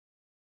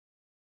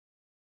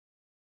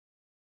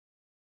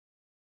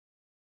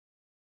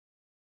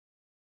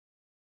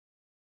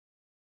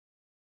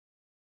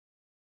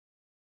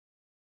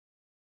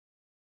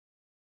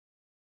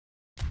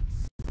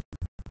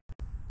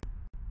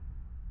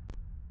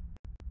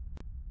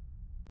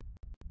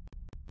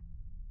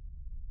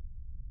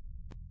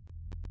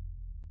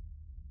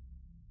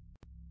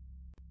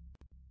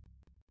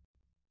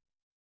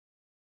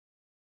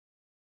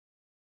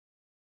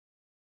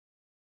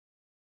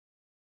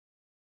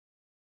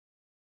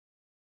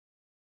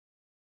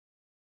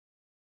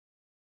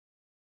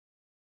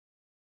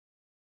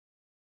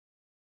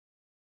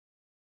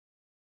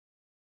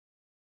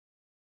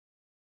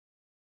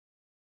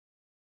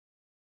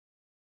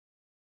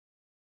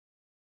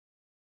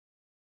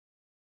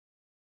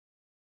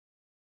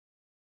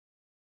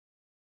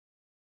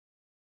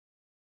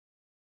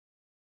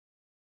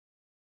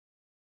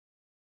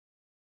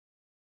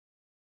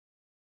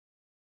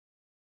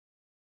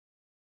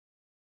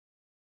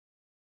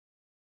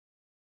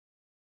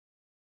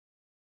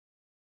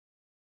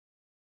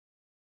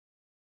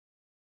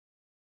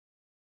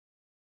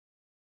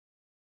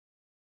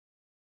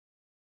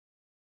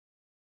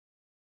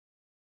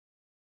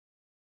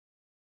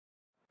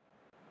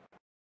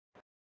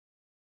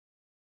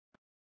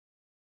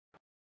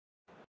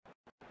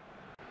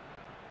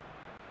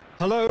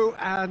Hello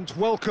and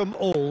welcome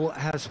all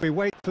as we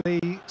wait for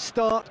the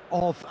start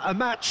of a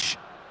match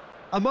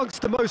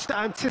amongst the most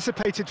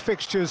anticipated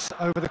fixtures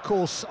over the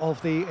course of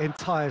the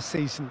entire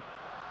season.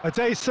 A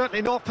day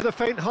certainly not for the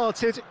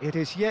faint-hearted. It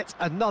is yet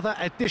another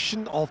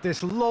edition of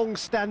this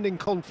long-standing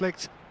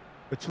conflict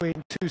between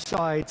two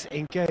sides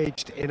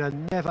engaged in a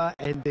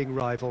never-ending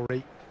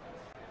rivalry.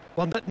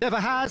 One that never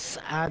has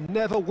and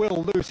never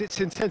will lose its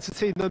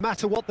intensity, no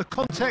matter what the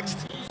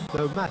context,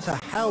 no matter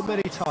how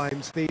many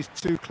times these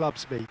two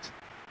clubs meet.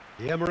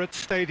 The Emirates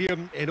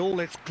Stadium in all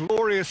its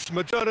glorious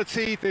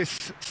modernity,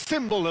 this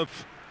symbol of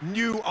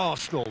new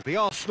Arsenal, the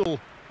Arsenal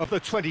of the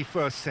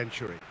 21st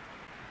century.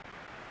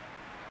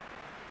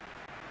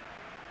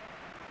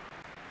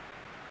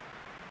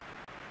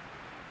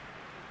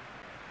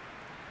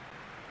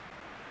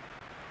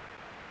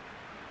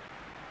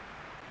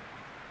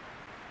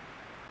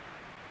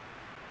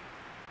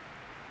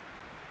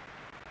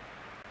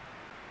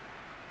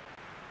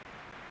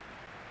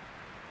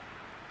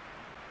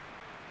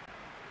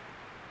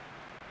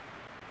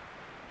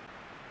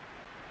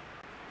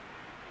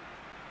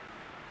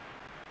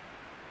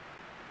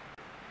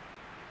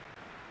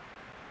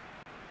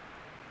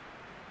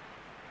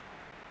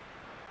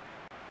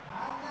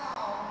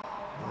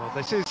 Well,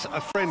 this is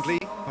a friendly,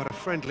 but a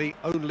friendly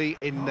only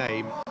in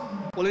name.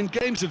 Well, in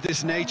games of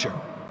this nature,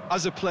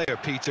 as a player,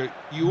 Peter,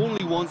 you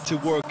only want to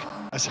work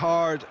as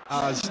hard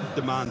as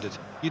demanded.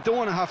 You don't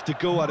want to have to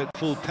go at it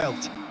full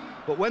pelt.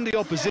 But when the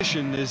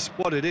opposition is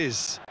what it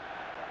is,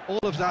 all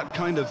of that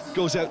kind of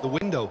goes out the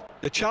window.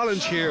 The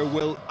challenge here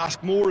will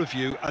ask more of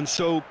you, and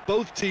so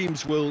both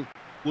teams will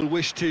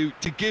wish to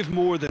give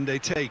more than they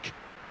take.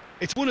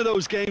 It's one of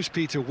those games,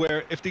 Peter,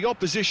 where if the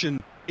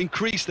opposition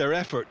increase their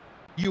effort,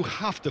 you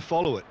have to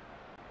follow it.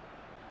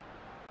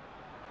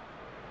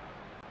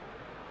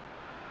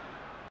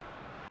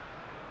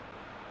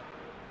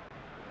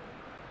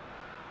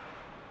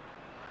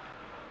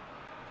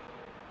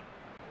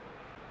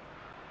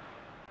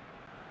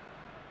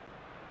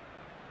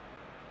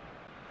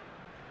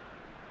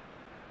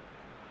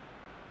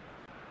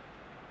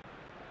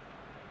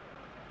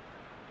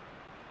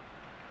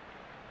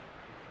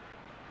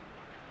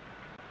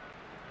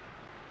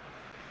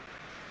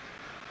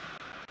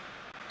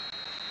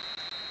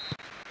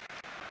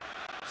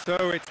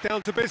 So it's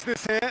down to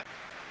business here.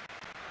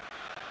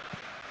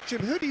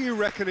 Jim, who do you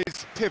reckon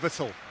is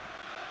pivotal?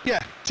 Yeah,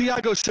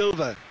 Thiago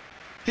Silva.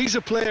 He's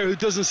a player who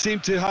doesn't seem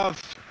to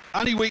have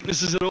any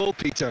weaknesses at all,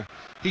 Peter.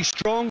 He's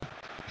strong,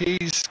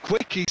 he's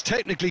quick, he's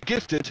technically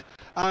gifted,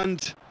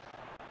 and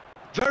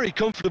very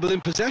comfortable in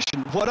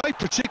possession. What I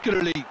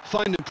particularly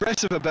find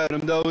impressive about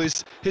him, though,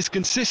 is his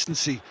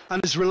consistency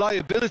and his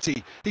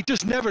reliability. He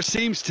just never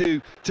seems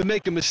to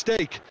make a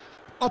mistake.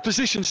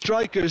 Opposition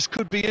strikers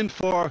could be in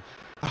for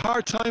a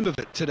hard time of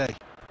it today.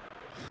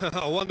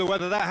 I wonder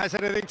whether that has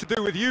anything to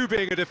do with you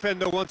being a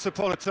defender once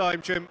upon a time,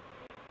 Jim.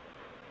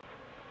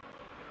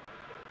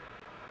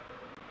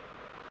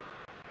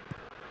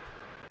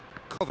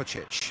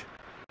 Kovacic.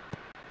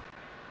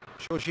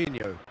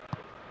 Jorginho.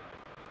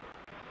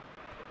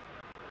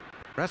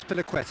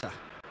 Raspilicueta.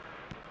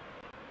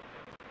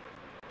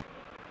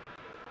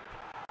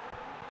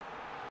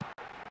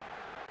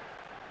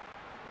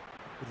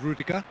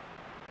 Rudiger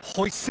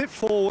hoists it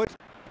forward.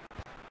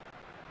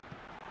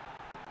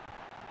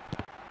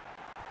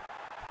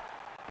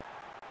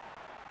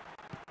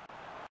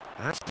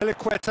 That's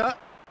Raspilicueta.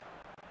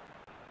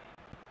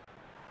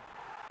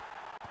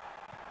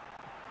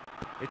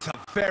 It's a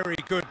very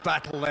good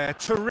battle there,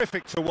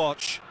 terrific to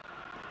watch.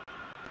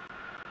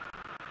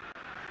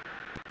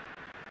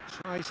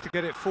 Tries to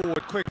get it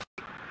forward quickly.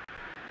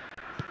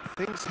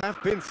 Things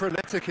have been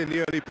frenetic in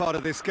the early part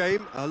of this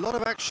game, a lot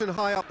of action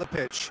high up the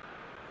pitch.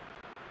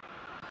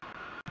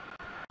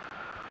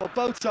 Well,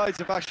 both sides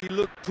have actually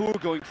looked poor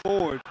going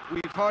forward.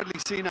 We've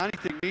hardly seen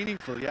anything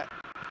meaningful yet.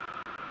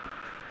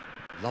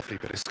 Lovely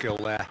bit of skill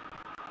there.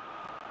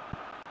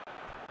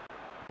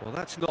 Well,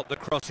 that's not the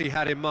cross he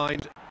had in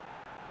mind.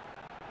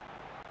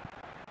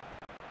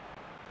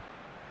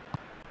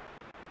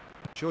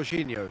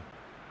 Jorginho.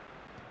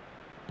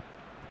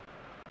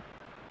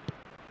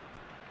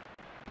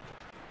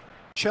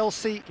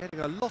 Chelsea getting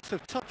a lot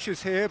of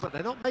touches here, but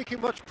they're not making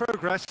much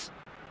progress.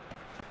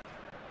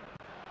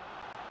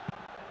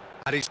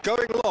 And he's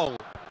going long.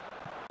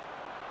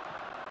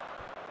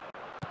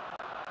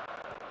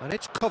 And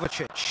it's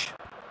Kovacic.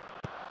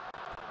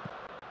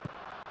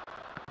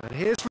 And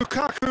here's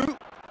Lukaku.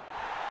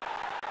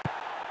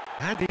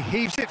 And he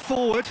heaves it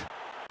forward.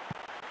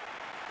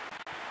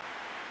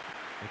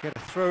 They get a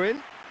throw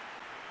in.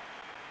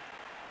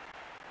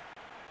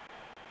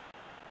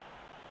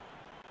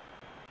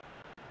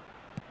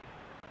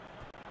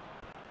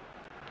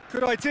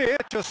 Good idea,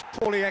 just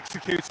poorly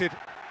executed.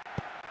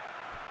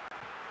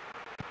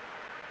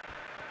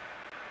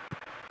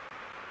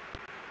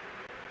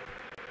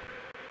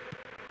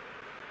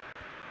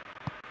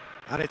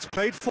 And it's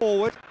played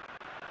forward.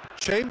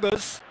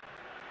 Chambers.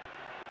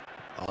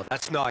 Oh,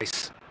 that's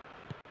nice.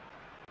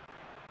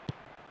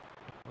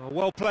 Oh,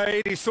 well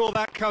played, he saw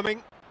that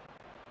coming.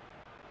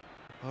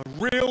 A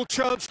real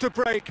chance to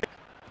break.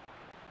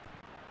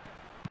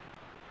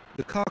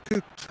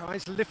 Lukaku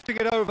tries lifting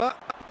it over.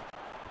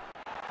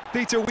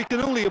 Peter, we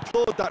can only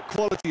applaud that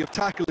quality of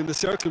tackle in the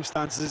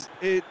circumstances.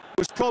 It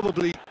was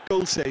probably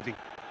goal-saving.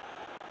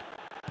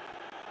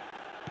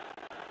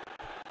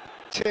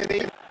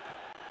 Tierney.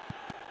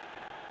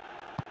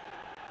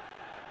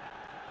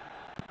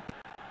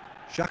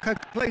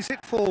 Xhaka plays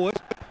it forward.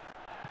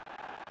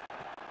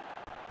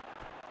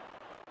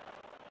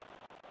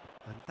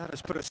 And that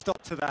has put a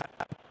stop to that.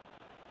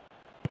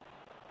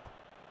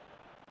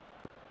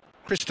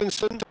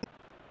 Christensen.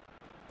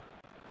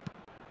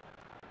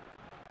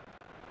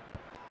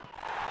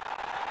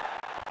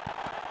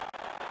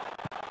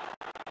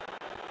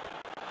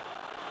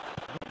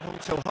 Not long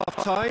till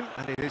half-time,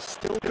 and it is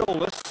still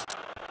goalless.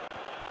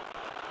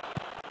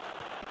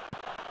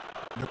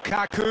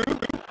 Lukaku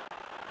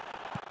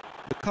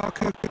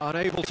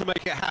unable to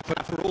make it happen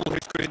for all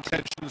his good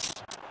intentions.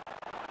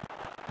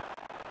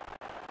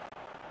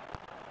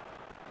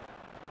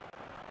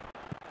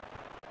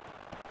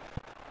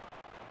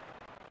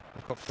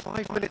 We've got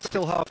 5 minutes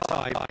till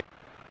half-time.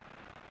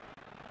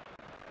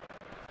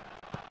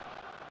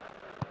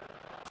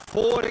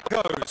 Forward it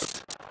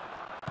goes.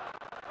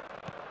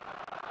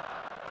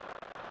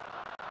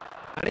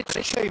 And it's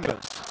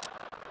Chambers.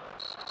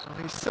 Well,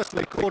 he's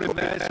certainly caught him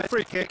there. It's a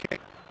free kick.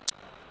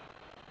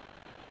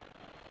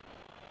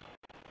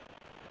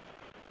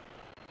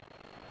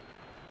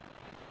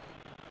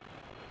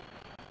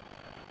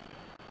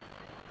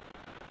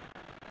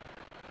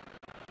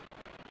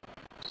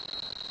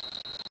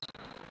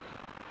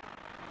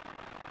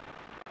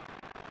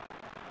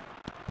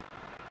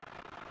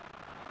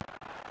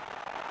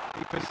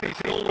 He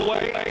proceeds all the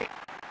way.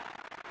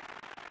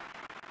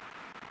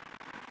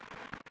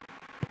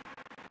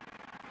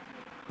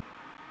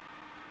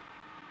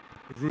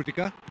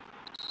 Rudiger.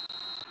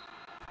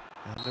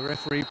 And the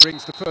referee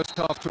brings the first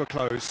half to a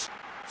close.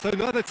 So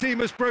neither team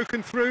has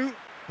broken through,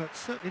 but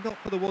certainly not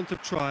for the want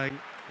of trying.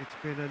 It's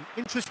been an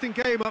interesting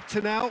game up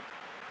to now,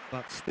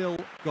 but still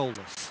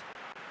goalless.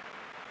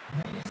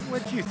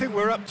 What do you think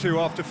we're up to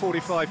after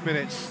 45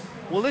 minutes?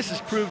 Well, this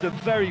has proved a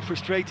very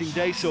frustrating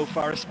day so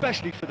far,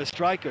 especially for the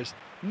strikers.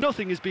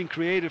 Nothing has been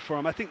created for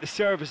them. I think the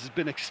service has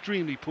been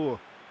extremely poor.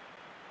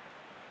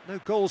 No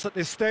goals at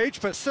this stage,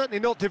 but certainly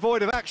not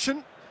devoid of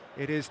action.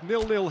 It is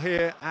 0-0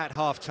 here at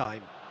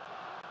half-time.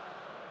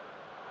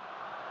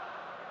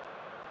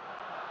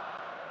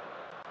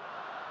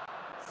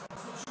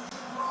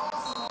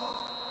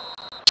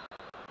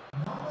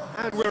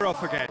 And we're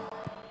off again.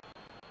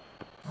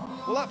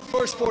 Well, that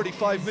first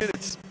 45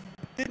 minutes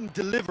didn't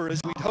deliver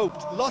as we'd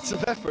hoped. Lots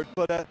of effort,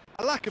 but a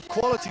lack of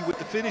quality with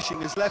the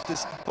finishing has left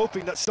us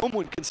hoping that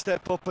someone can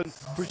step up and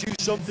produce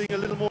something a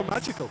little more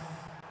magical.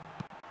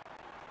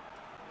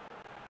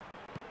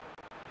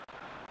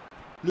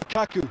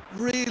 Lukaku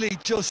really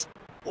just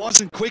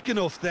wasn't quick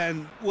enough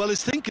then. Well,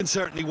 his thinking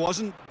certainly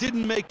wasn't.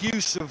 Didn't make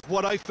use of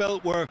what I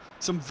felt were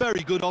some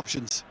very good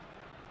options.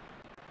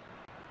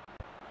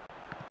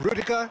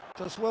 Rudiger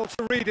does well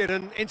to read it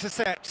and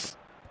intercepts.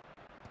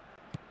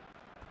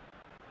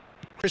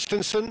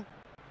 Christensen.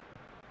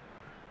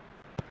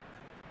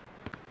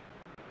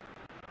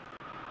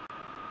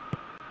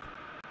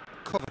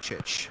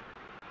 Kovacic.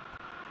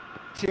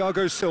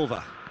 Thiago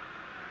Silva.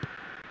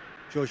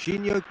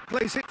 Jorginho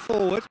plays it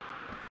forward.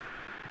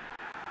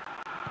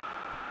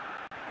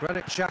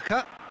 Granit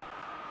Xhaka.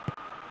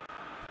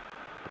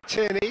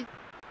 Tierney.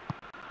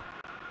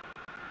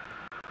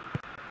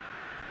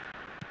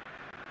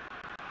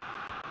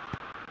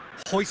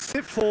 Hoists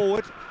it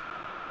forward.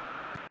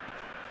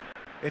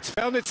 It's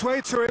found its way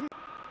to him.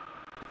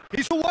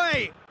 He's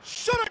away!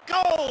 Shot at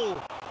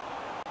goal!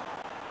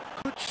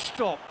 Good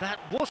stop, that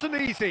wasn't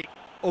easy.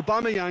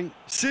 Aubameyang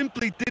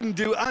simply didn't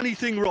do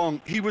anything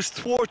wrong. He was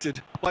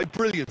thwarted by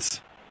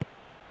brilliance.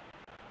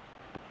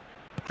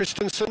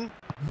 Christensen.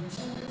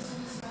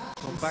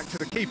 Gone back to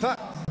the keeper.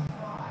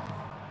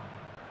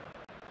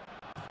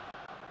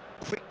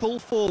 Quick ball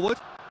forward.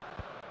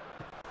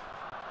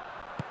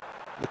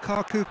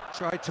 Lukaku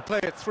tried to play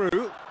it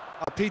through.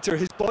 Peter,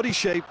 his body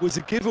shape was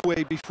a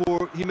giveaway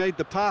before he made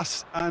the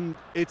pass, and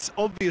its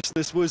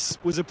obviousness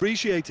was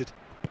appreciated.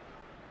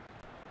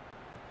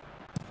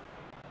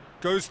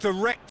 Goes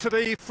direct to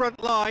the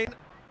front line.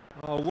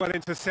 Oh, well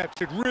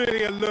intercepted,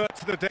 really alert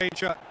to the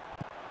danger.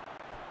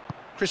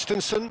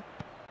 Christensen.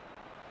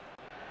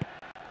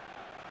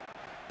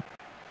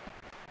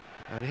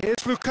 And here's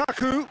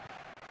Lukaku.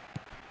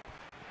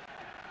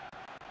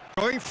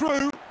 Going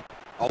through.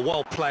 Oh,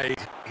 well played.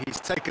 He's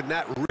taken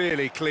that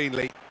really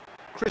cleanly.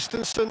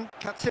 Christensen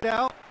cuts it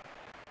out.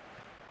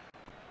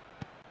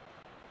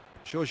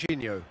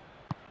 Jorginho.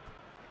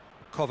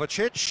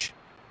 Kovacic.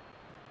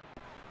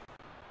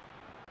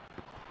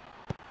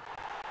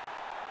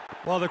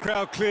 Well, the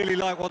crowd clearly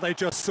like what they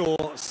just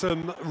saw.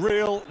 Some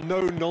real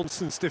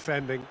no-nonsense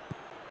defending.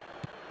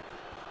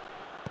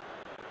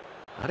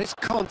 And it's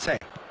Conte.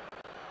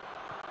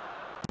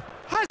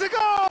 Has a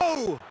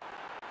go!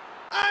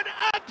 An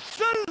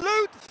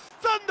absolute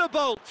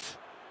thunderbolt!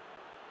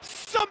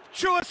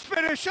 sumptuous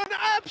finish, an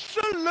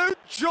absolute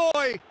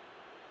joy.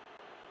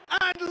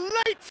 And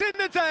late in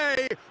the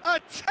day, a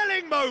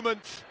telling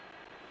moment.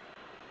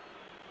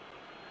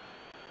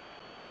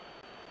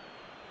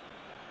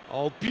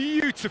 Oh,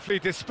 beautifully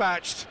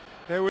dispatched.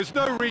 There was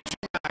no reaching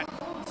that.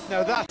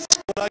 Now that's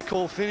what I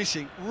call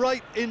finishing,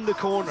 right in the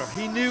corner.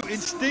 He knew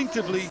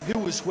instinctively who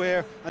was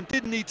where and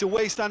didn't need to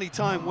waste any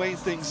time weighing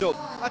things up.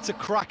 That's a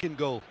cracking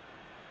goal.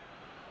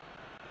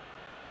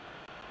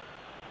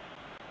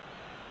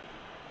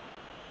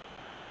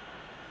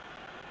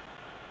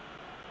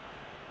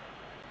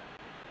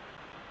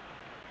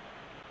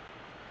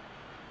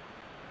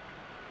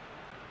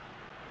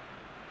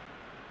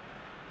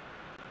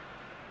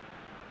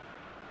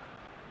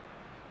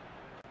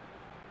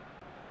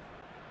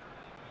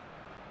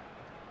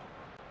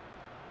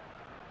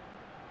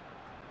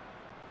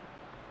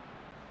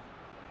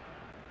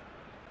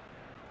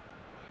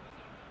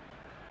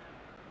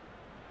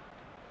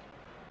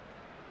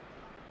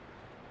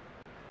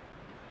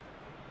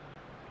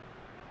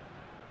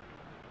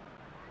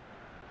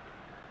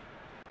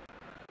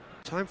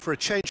 Time for a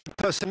change in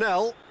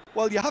personnel.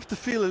 Well, you have to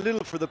feel a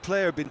little for the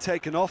player being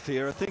taken off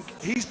here. I think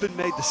he's been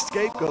made the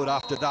scapegoat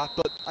after that,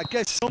 but I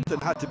guess something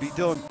had to be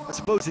done. I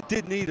suppose it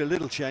did need a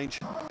little change.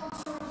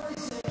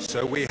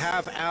 So we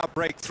have our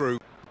breakthrough.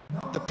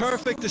 The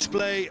perfect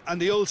display, and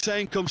the old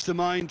saying comes to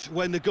mind,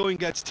 when the going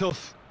gets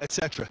tough,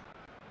 etc.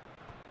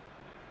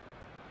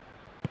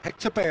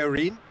 Hector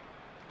Bellerin.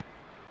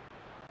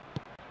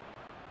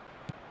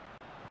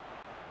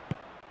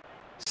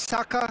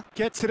 Saka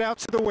gets it out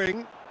to the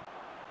wing.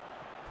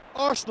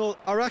 Arsenal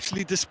are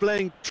actually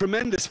displaying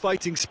tremendous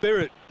fighting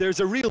spirit. There's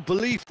a real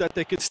belief that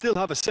they could still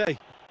have a say.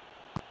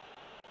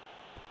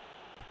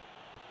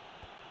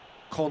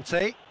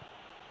 Conte.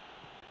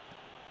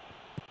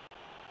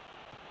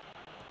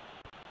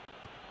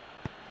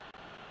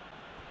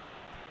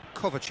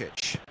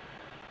 Kovacic.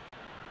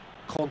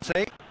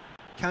 Conte.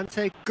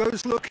 Kante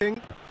goes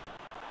looking.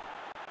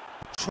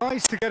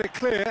 Tries to get it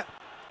clear.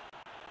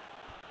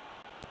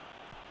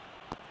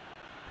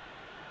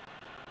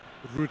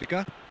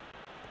 Rudiger.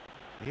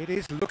 It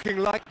is looking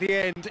like the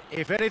end.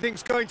 If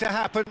anything's going to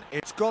happen,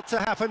 it's got to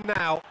happen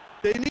now.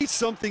 They need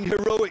something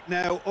heroic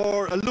now,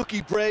 or a lucky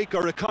break,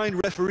 or a kind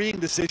refereeing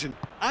decision.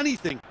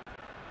 Anything.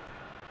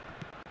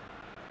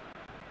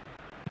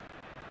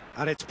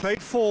 And it's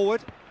played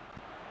forward.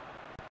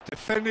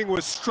 Defending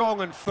was strong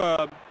and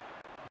firm.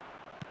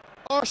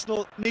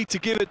 Arsenal need to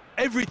give it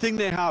everything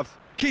they have,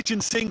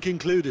 kitchen sink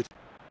included.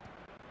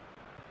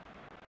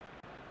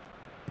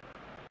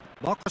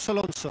 Marcos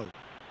Alonso.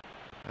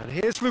 And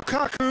here's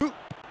Lukaku.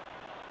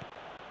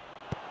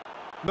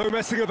 No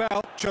messing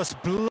about,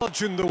 just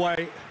bludgeoned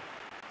away.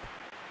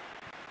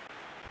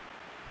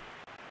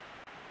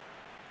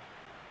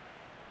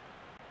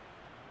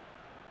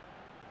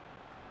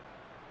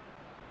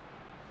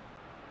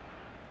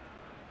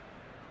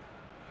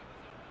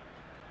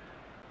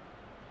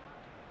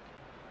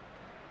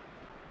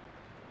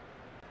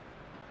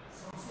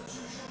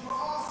 Substitution for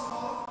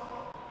Arsenal.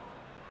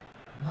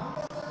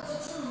 Number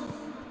 32.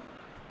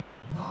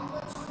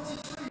 Number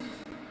 23.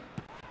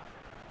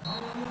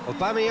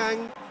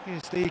 Aubameyang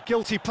is the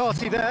guilty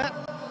party there.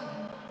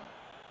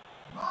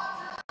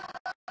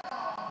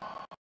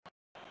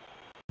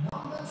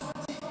 Number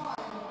 25.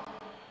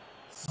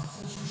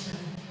 Substitution.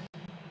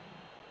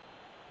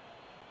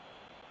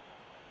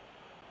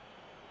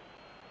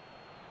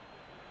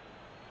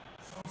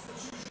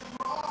 Substitution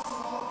for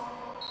Arsenal.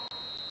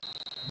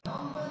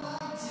 Number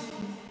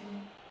 19.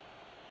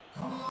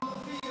 Coming on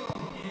the field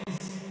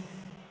is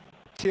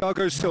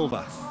Thiago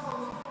Silva.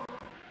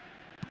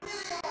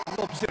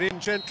 Lobs it in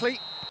gently.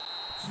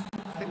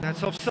 I think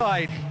that's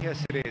offside.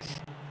 Yes, it is.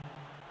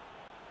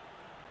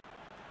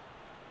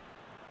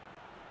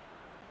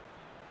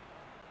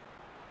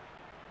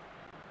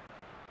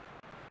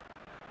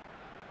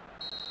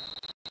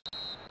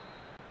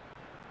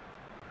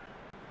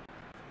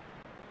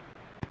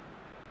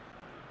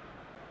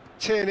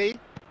 Tierney.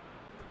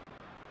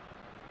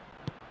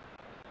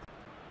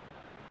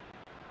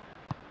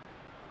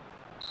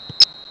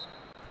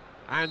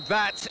 And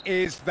that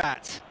is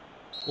that.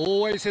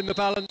 Always in the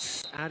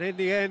balance, and in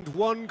the end,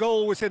 one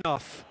goal was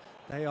enough.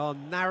 They are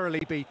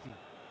narrowly beaten.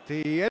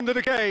 The end of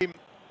the game.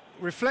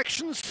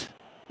 Reflections?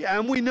 Yeah,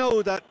 and we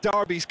know that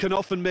derbies can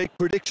often make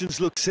predictions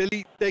look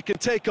silly. They can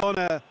take on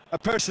a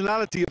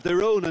personality of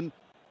their own, and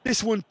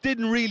this one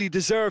didn't really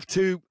deserve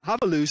to have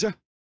a loser.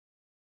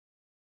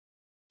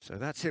 So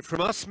that's it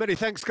from us. Many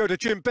thanks go to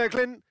Jim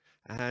Beglin,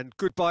 and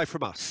goodbye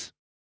from us.